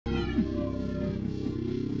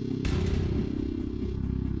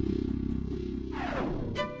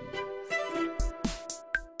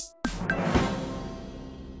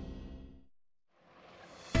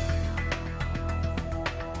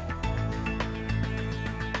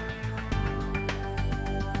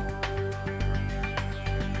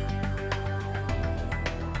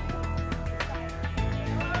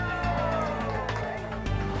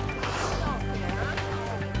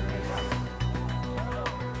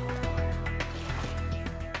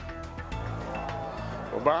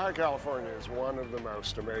Baja California is one of the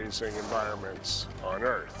most amazing environments on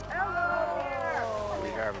Earth. We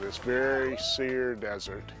have this very sere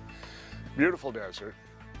desert, beautiful desert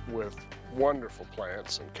with wonderful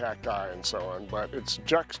plants and cacti and so on, but it's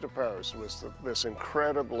juxtaposed with this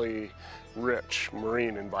incredibly rich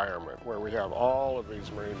marine environment where we have all of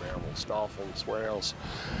these marine mammals, dolphins, whales,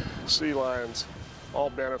 sea lions, all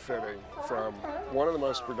benefiting from one of the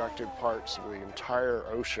most productive parts of the entire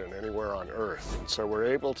ocean anywhere on Earth. And so we're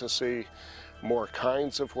able to see more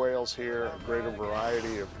kinds of whales here, a greater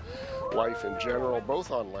variety of life in general, both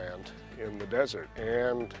on land, in the desert,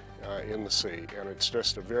 and in the sea. And it's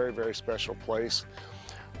just a very, very special place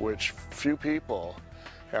which few people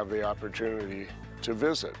have the opportunity to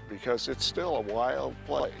visit because it's still a wild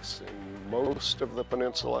place in most of the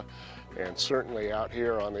peninsula and certainly out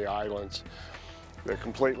here on the islands. They're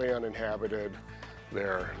completely uninhabited.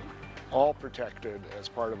 They're all protected as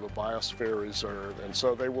part of a biosphere reserve, and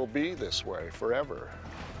so they will be this way forever.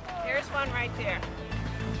 Here's one right there.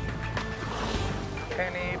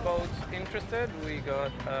 Any boats interested? We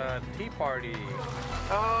got a tea party.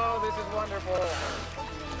 Oh, this is wonderful.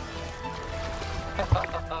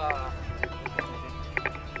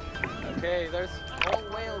 Okay, there's a whole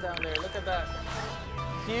whale down there. Look at that.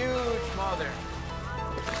 Huge mother.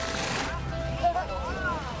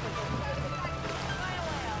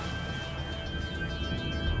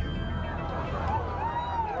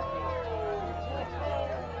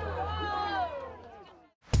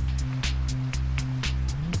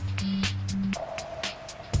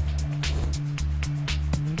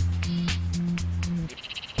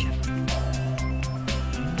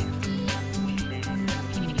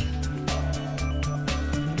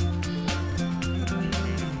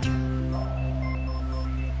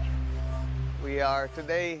 We are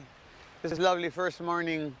today, this lovely first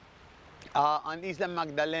morning on Isla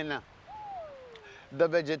Magdalena. The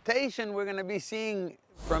vegetation we're going to be seeing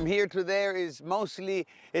from here to there is mostly,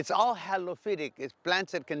 it's all halophytic. It's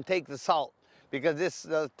plants that can take the salt because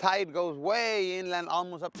the tide goes way inland,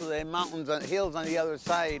 almost up to the mountains and hills on the other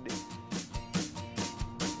side.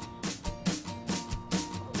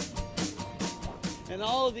 And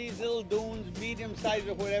all of these little dunes, medium sized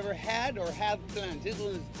or whatever, had or have plants. This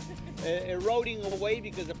one's eroding away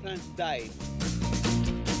because the plants died.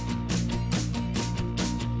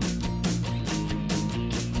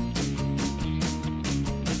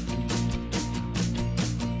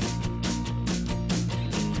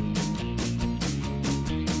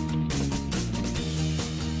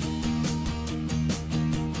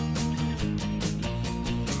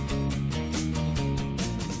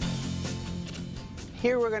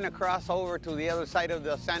 Here we're going to cross over to the other side of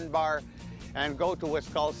the sandbar and go to what's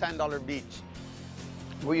called Sand Dollar Beach,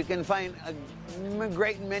 where you can find a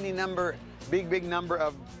great many number, big number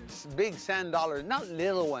of big sand dollars, not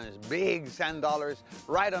little ones, big sand dollars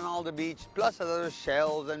right on all the beach, plus other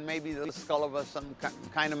shells and maybe the skull of some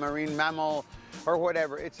kind of marine mammal or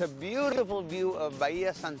whatever. It's a beautiful view of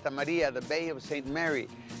Bahia Santa Maria, the Bay of St. Mary,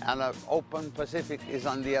 and the open Pacific is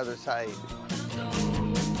on the other side.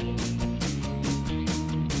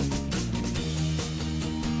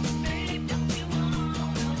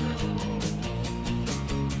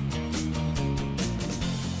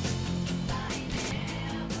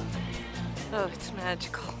 Oh, it's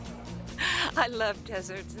magical. I love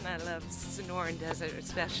deserts and I love Sonoran Desert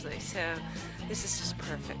especially, so this is just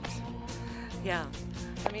perfect. Yeah,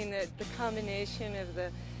 I mean the combination of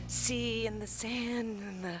the sea and the sand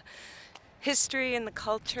and the history and the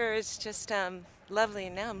culture is just lovely.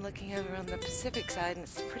 And now I'm looking over on the Pacific side and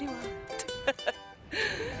it's pretty wild.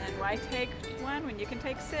 And why take one when you can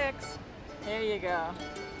take 6? There you go.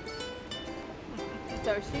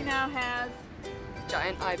 So she now has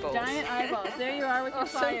giant eyeballs. Giant eyeballs. There you are with your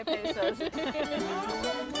playa pesos. It's a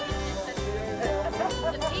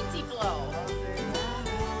teensy blow.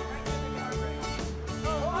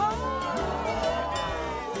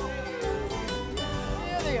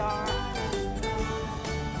 There they are.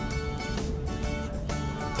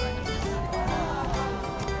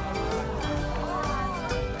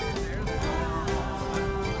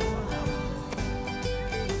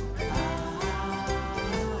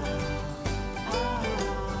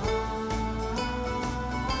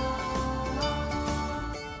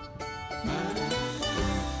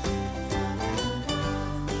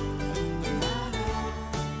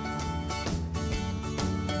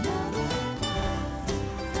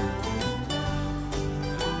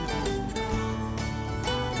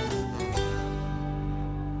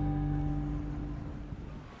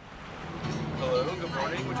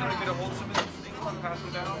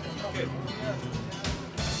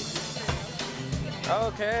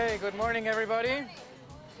 Okay, good morning everybody.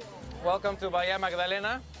 welcome to Bahia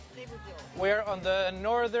Magdalena. We're on the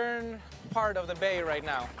northern part of the bay right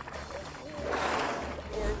now,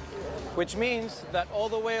 which means that all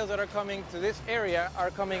the whales that are coming to this area are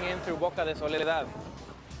coming in through Boca de Soledad.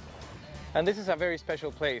 And this is a very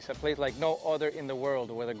special place, a place like no other in the world,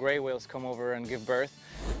 where the gray whales come over and give birth.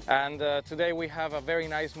 And today we have a very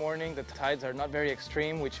nice morning. The tides are not very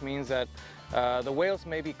extreme, which means that the whales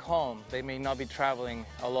may be calm. They may not be traveling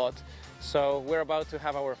a lot. So we're about to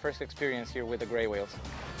have our first experience here with the gray whales.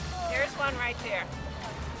 There's one right there.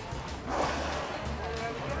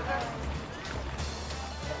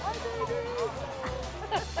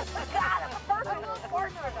 Got him! Perfect little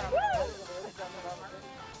corner of them. Woo!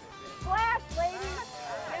 Splash, ladies!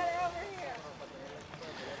 Get over here.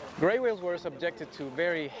 Gray whales were subjected to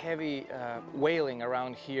very heavy whaling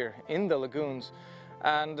around here in the lagoons.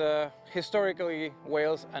 And historically,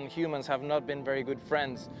 whales and humans have not been very good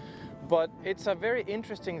friends. But it's a very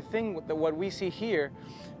interesting thing with what we see here,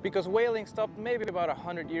 because whaling stopped maybe about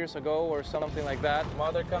 100 years ago or something like that.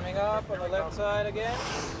 Mother coming up on the left side again.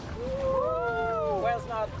 Whales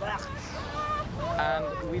not last. And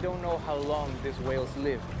we don't know how long these whales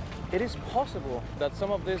live. It is possible that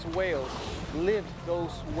some of these whales lived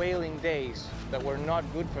those whaling days that were not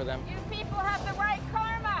good for them. You people have the right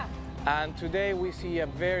karma! And today we see a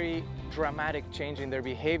very dramatic change in their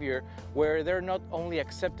behavior, where they're not only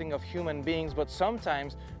accepting of human beings, but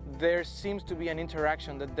sometimes there seems to be an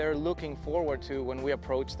interaction that they're looking forward to when we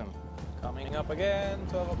approach them. Coming up again,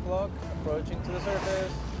 12 o'clock, approaching to the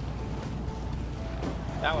surface.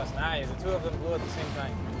 That was nice, the two of them blew at the same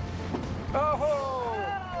time. Oh!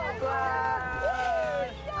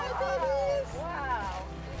 Wow!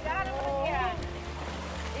 Got him again.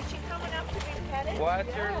 Is she coming up to be petted? Watch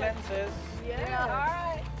your lenses. Yeah. All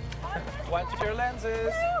right. Watch your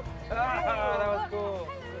lenses. Ah, that was cool.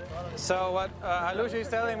 So what Alusha is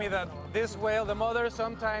telling me, that this whale, the mother,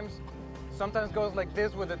 sometimes goes like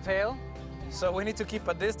this with the tail. So we need to keep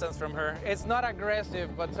a distance from her. It's not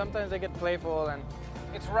aggressive, but sometimes they get playful, and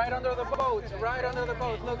it's right under the boat, right under the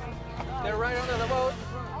boat. Look, they're right under the boat.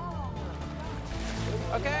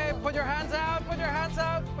 Okay, put your hands out, put your hands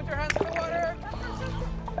out, put your hands in the water.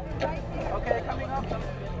 Okay, coming up.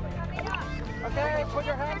 Okay, put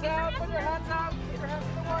your hands out, put your hands out, put your hands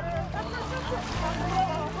in the water.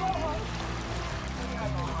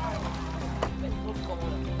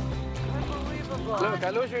 Look,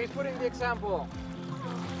 Alusha, he's putting the example.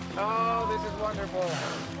 Oh, this is wonderful.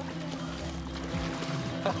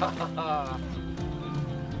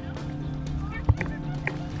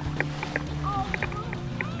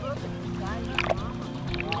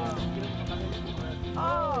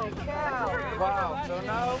 Oh, cow. Wow, so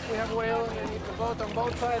now we have whale underneath the boat on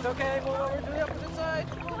both sides. Okay, move over to the opposite side.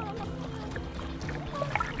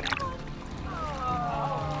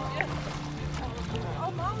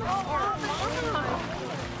 Oh, mama. Oh, my God.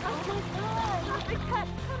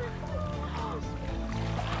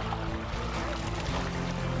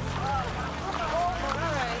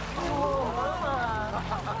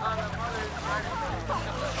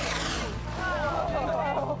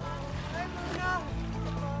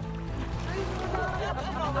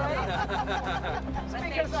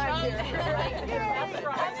 Because I'm here.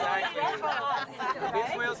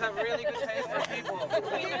 These whales have really good taste for people.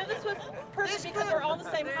 You know, this was perfect because we're all the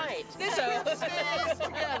same height. This group stays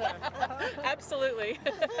together. Absolutely.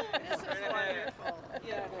 This is wonderful.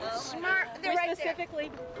 Yeah. Smart. We They're right there.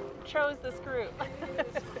 specifically chose this group.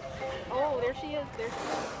 Oh, there she is. There she is.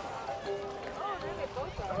 Oh, there they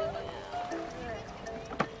both are.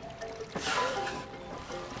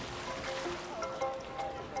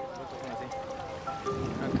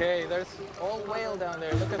 Okay, there's all whale down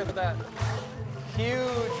there. Look at that.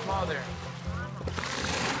 Huge mother.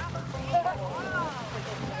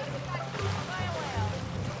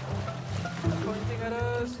 Pointing at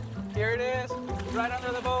us. Here it is. Right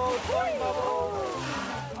under the boat. Blowing bubbles.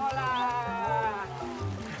 Hola!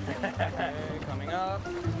 Okay, coming up.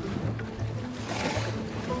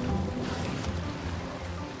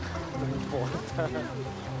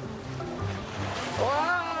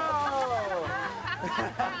 Wow!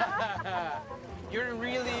 You're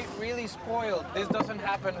really spoiled. This doesn't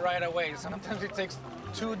happen right away. Sometimes it takes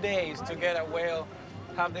 2 days to get a whale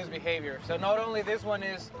have this behavior. So not only this one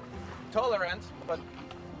is tolerant, but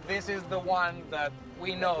this is the one that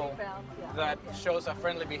we know that shows a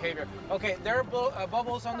friendly behavior. Okay, there are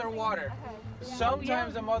bubbles underwater.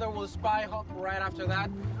 Sometimes the mother will spy hop right after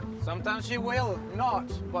that. Sometimes she will not,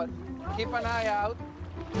 but keep an eye out.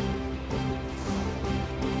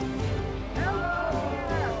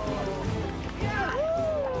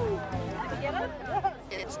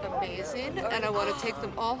 It's amazing, and I want to take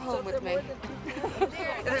them all home with me.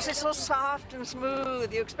 They're just so soft and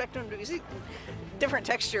smooth. You expect them to be different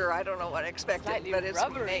texture. I don't know what I expected, but it's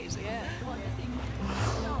amazing. Yeah.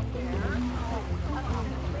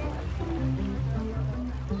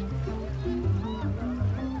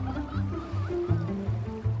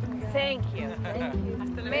 Thank you.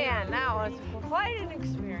 Man, that was quite an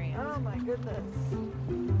experience. Oh my goodness.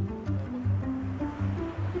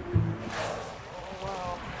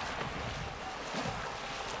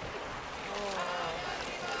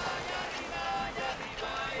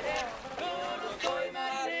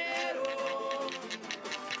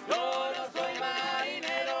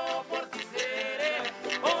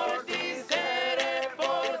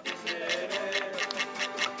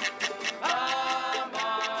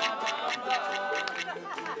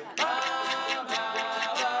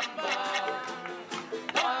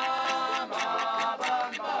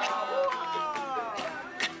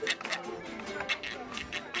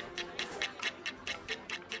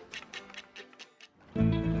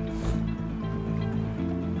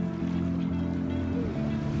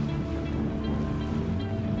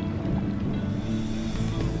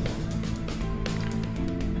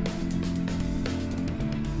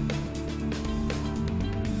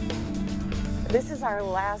 This is our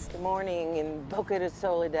last morning in Boca de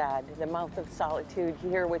Soledad, the mouth of solitude,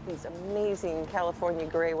 here with these amazing California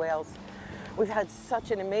gray whales. We've had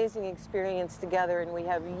such an amazing experience together, and we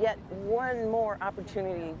have yet one more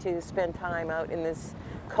opportunity to spend time out in this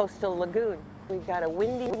coastal lagoon. We've got a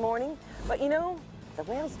windy morning, but you know, the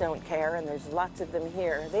whales don't care, and there's lots of them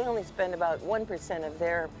here. They only spend about 1% of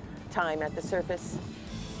their time at the surface.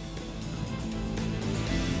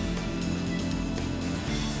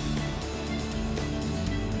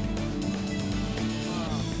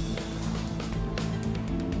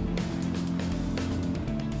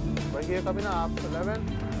 Here coming up, 11.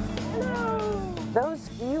 Hello. Those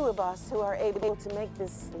few of us who are able to make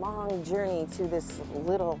this long journey to this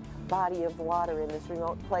little body of water in this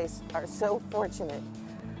remote place are so fortunate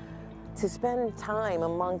to spend time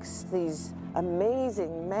amongst these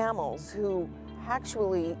amazing mammals who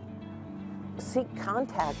actually seek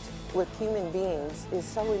contact with human beings is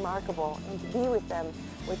so remarkable, and to be with them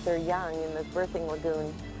with their young in the birthing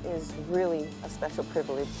lagoon is really a special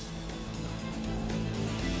privilege.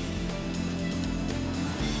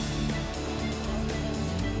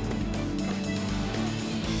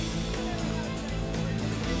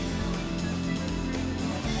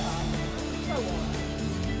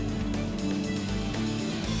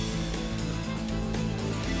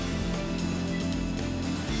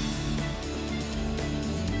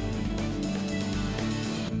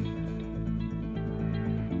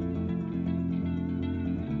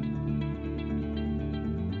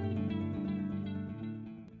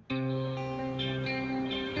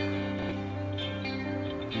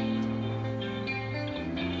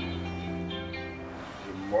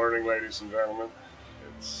 Good morning, ladies and gentlemen.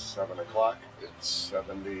 It's 7 o'clock. It's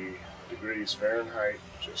 70 degrees Fahrenheit.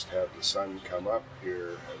 Just had the sun come up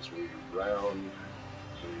here as we round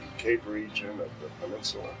the Cape region of the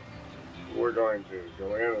peninsula. We're going to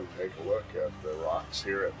go in and take a look at the rocks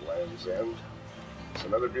here at Land's End. It's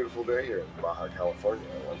another beautiful day here in Baja California.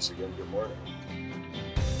 Once again, good morning.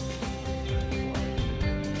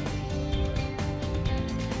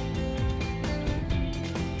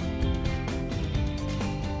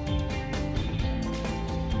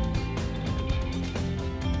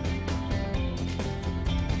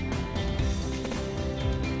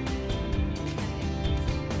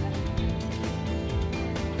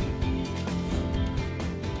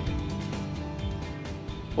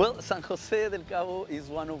 Well, San Jose del Cabo is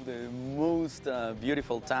one of the most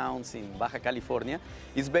beautiful towns in Baja California.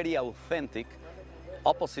 It's very authentic,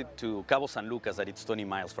 opposite to Cabo San Lucas, that it's 20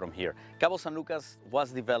 miles from here. Cabo San Lucas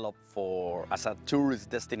was developed as a tourist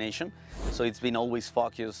destination, so it's been always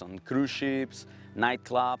focused on cruise ships,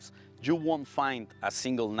 nightclubs. You won't find a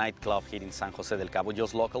single nightclub here in San Jose del Cabo,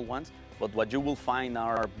 just local ones, but what you will find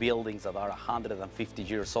are buildings that are 150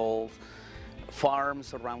 years old,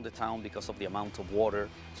 farms around the town because of the amount of water.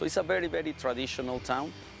 So it's a very, very traditional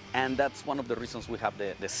town, and that's one of the reasons we have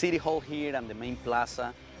the city hall here and the main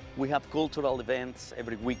plaza. We have cultural events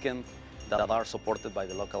every weekend that are supported by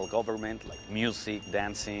the local government, like music,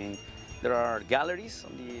 dancing. There are galleries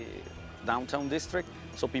in the downtown district,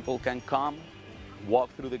 so people can come,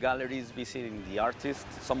 walk through the galleries, visiting the artists.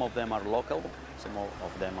 Some of them are local, some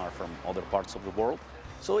of them are from other parts of the world.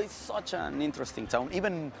 So it's such an interesting town.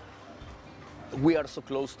 Even we are so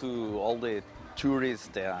close to all the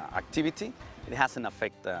tourist activity, it hasn't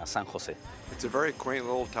affected San Jose. It's a very quaint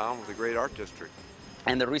little town with a great art district.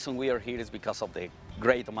 And the reason we are here is because of the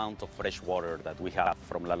great amount of fresh water that we have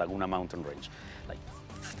from La Laguna mountain range, like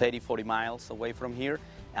 30-40 miles away from here.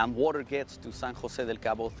 And water gets to San Jose del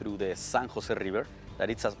Cabo through the San Jose River, that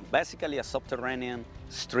it's basically a subterranean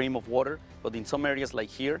stream of water, but in some areas like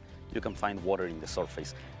here, you can find water in the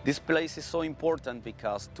surface. This place is so important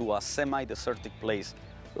because to a semi-desertic place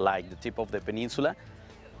like the tip of the peninsula,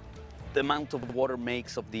 the amount of water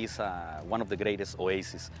makes of this one of the greatest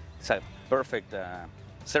oases. It's a perfect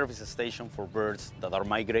service station for birds that are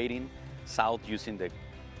migrating south using the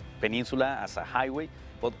peninsula as a highway,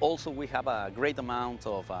 but also we have a great amount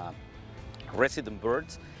of resident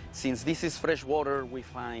birds. Since this is fresh water, we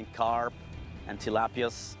find carp and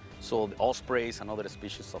tilapias, so the ospreys and other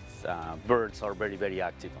species of birds are very, very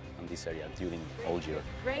active in this area during all year.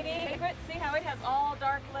 Great egret, see how it has all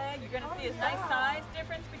dark legs? You're going to see a nice size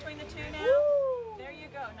difference between the two now. There you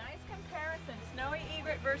go, nice comparison. Snowy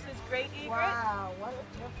egret versus great egret. Wow, what a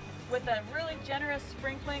difference. With a really generous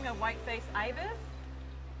sprinkling of white-faced ibis.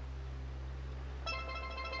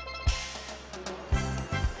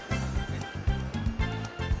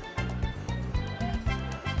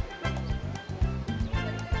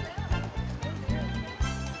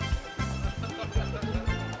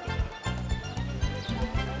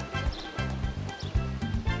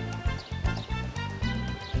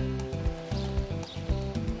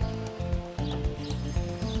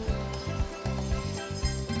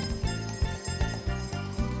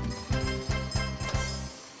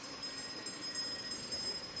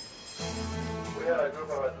 We had a group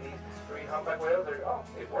of at least 3 humpback whales. Oh,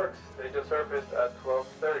 it works. They just surfaced at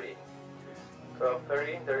 12:30.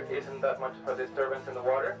 12:30, there isn't that much of a disturbance in the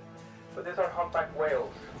water. But these are humpback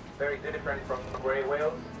whales, very different from gray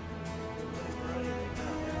whales.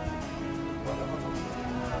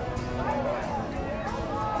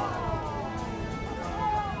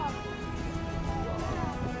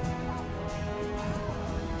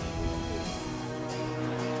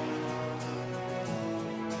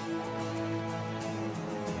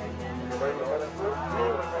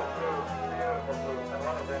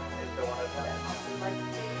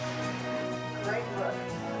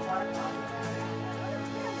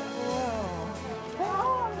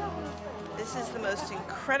 This is the most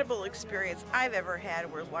incredible experience I've ever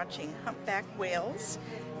had. We're watching humpback whales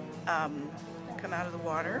come out of the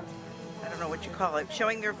water. I don't know what you call it,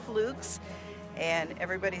 showing their flukes, and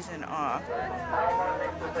everybody's in awe.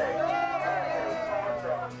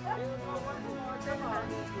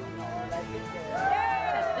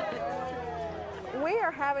 We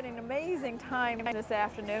are having an amazing time this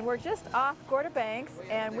afternoon. We're just off Gorda Banks,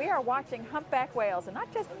 and we are watching humpback whales, and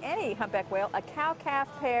not just any humpback whale, a cow-calf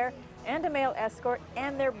pair and a male escort,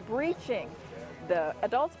 and they're breaching. The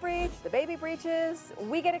adults breach, the baby breaches,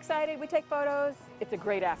 we get excited, we take photos. It's a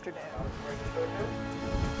great afternoon.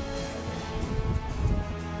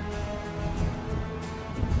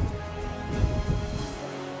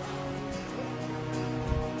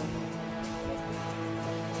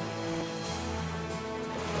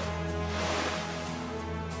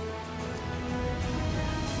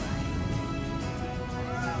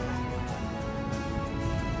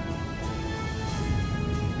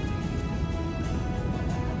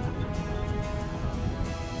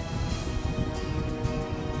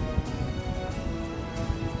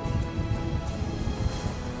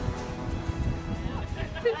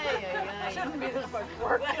 Shouldn't be this much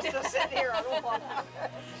work just to sit here. I don't want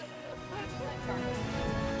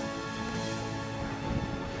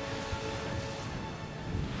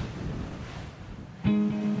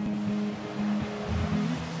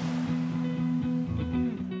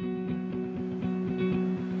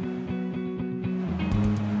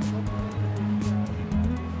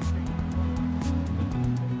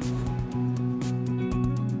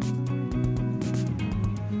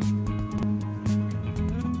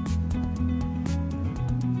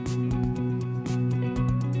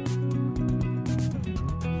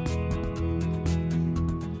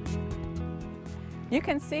You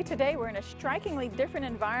can see today we're in a strikingly different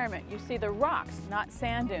environment. You see the rocks, not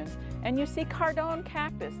sand dunes, and you see cardone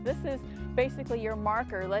cactus. This is basically your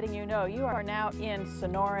marker letting you know you are now in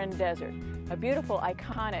Sonoran Desert, a beautiful,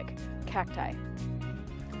 iconic cacti.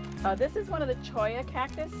 This is one of the cholla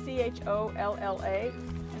cactus, C-H-O-L-L-A,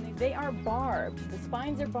 and they are barbed. The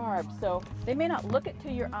spines are barbed, so they may not look it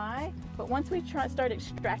to your eye, but once we start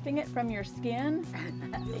extracting it from your skin,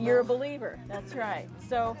 you're a believer. That's right.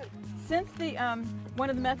 So, since the one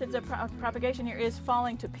of the methods of propagation here is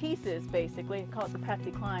falling to pieces, basically, call it the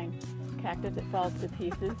Patsy Cline cactus, it falls to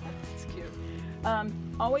pieces. It's cute.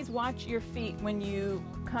 Always watch your feet when you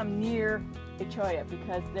come near a cholla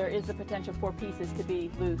because there is the potential for pieces to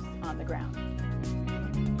be loose on the ground.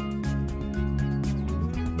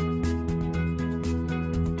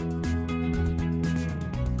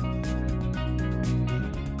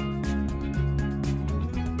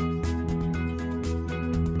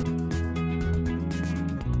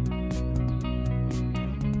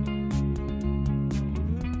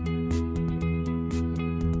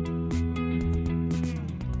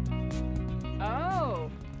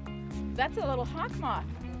 That's a little hawk moth.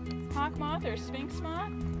 Hawk moth or sphinx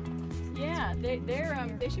moth. Yeah, they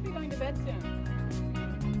should be going to bed soon.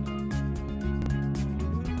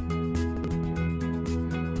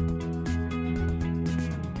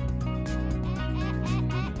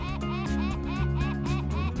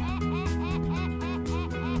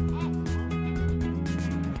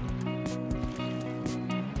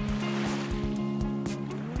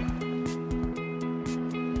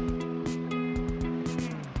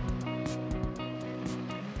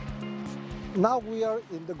 Now we are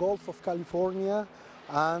in the Gulf of California,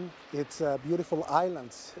 and it's beautiful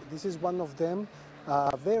islands. This is one of them,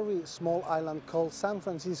 a very small island called San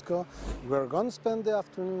Francisco. We're going to spend the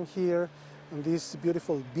afternoon here on this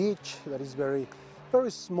beautiful beach that is very,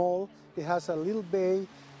 very small. It has a little bay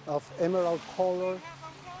of emerald color.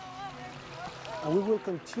 And we will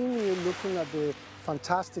continue looking at the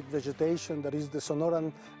fantastic vegetation that is the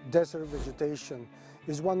Sonoran Desert vegetation.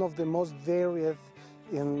 It's one of the most varied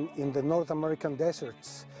in the North American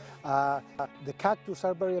deserts. The cactus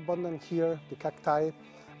are very abundant here, the cacti,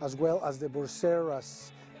 as well as the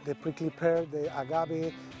burseras, the prickly pear, the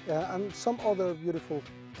agave, and some other beautiful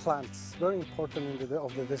plants, very important in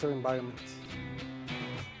the desert environment.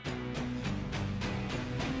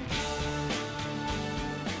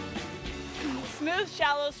 Smooth,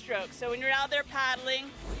 shallow strokes. So when you're out there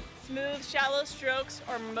paddling, smooth, shallow strokes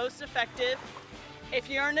are most effective. If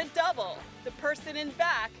you're in a double, the person in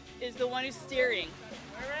back is the one who's steering.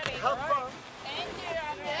 We're ready. Have fun. Thank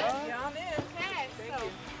you. Down in. Okay, so.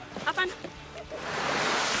 Have fun.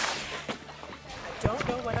 I don't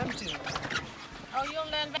know what I'm doing. Oh, you'll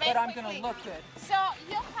learn very But I'm quickly. going to look good. So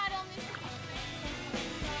you'll paddle this.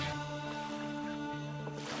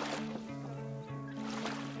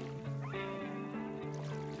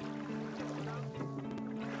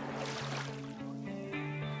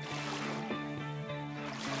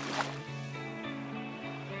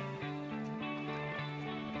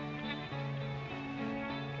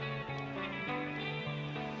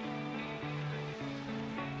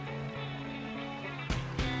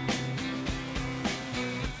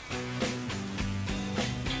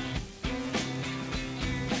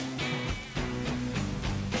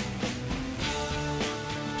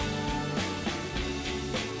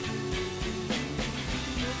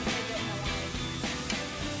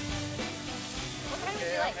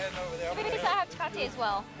 Because I have Tate as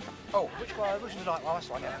well. Oh, which one? Which is like last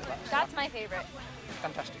one? Yeah, That's my favorite.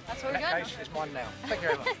 fantastic. That's what we're In that doing. case, it's mine now. Thank you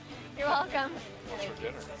very much. You're welcome. What's for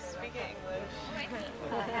dinner? Speak English.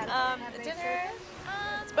 Dinner.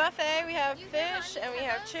 It's buffet. We have fish and we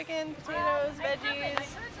have chicken, potatoes,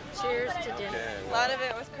 veggies. Cheers to dinner. A lot of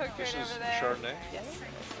it was cooked right over there. Chardonnay? Yes.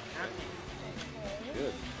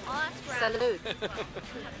 Good. Salud.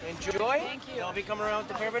 Enjoy. Thank you. I'll be coming around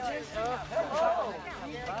to beverages.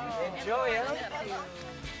 Enjoy, huh?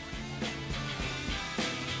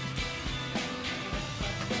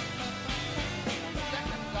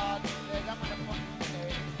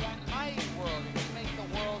 My world, it makes the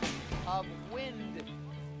world of wind.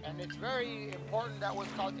 And it's very important that was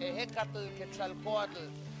called Ehecatl Quetzalcoatl,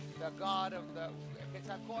 the god of the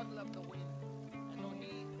Quetzalcoatl of the wind. And so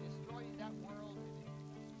he destroyed that world.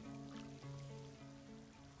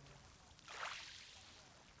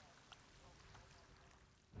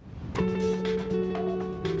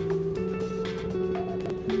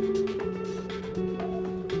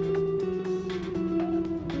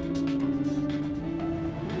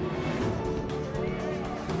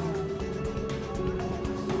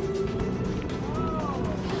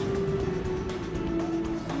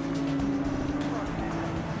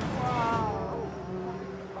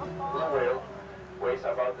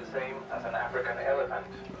 About the same as an African elephant.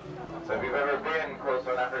 So if you've ever been close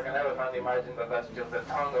to an African elephant, imagine that that's just the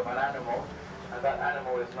tongue of an animal, and that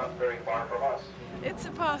animal is not very far from us. It's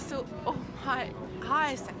surpassed all my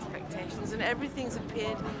highest expectations, and everything's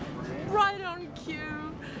appeared right on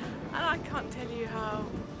cue. And I can't tell you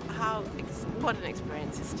what an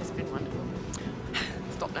experience. It's just been wonderful.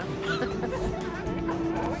 Stop now.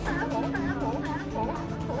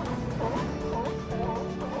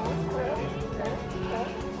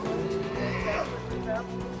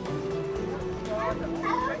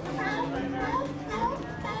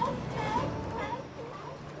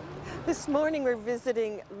 This morning we're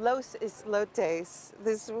visiting Los Islotes,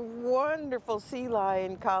 this wonderful sea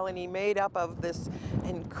lion colony made up of this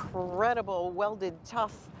incredible welded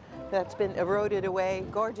tuff that's been eroded away,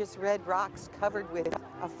 gorgeous red rocks covered with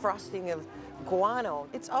a frosting of guano.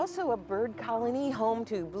 It's also a bird colony home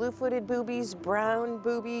to blue-footed boobies, brown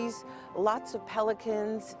boobies, lots of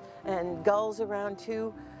pelicans and gulls around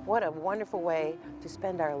too. What a wonderful way to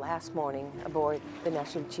spend our last morning aboard the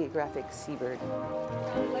National Geographic Seabird.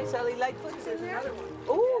 Sally Lightfoot's in there?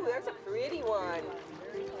 Oh, there's a pretty one.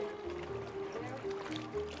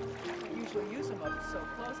 I usually use them up so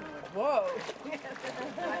close and like, whoa.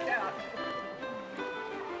 Find out.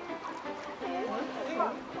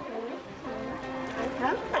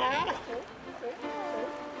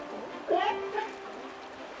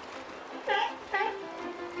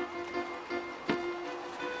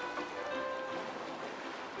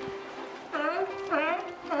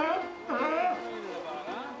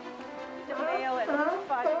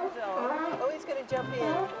 Oh, he's going to jump in.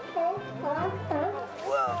 Whoa!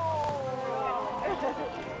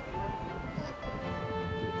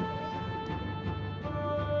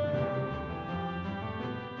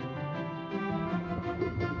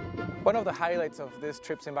 One of the highlights of these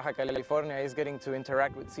trips in Baja California is getting to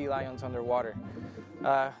interact with sea lions underwater.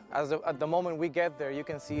 At the moment we get there, you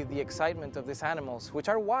can see the excitement of these animals, which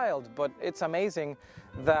are wild, but it's amazing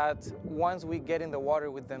that once we get in the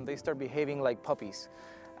water with them, they start behaving like puppies.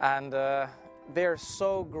 And they're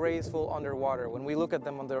so graceful underwater. When we look at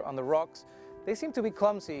them on the rocks, they seem to be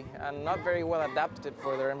clumsy and not very well adapted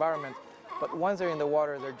for their environment. But once they're in the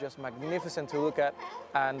water, they're just magnificent to look at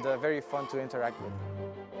and very fun to interact with.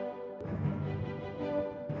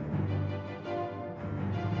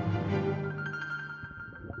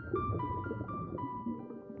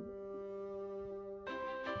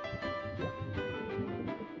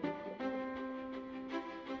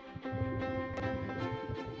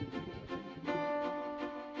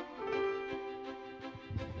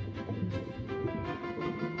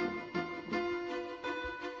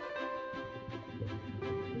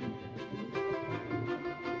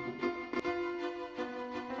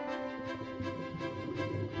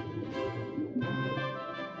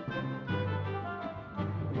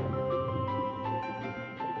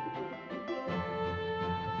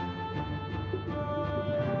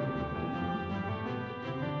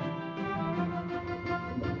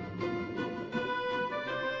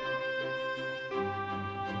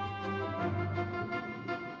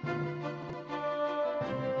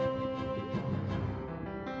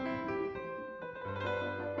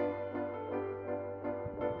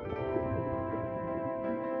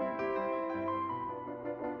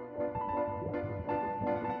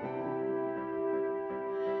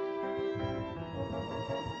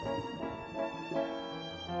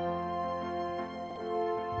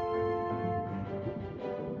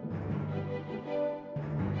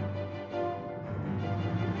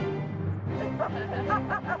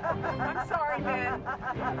 I'm sorry, man.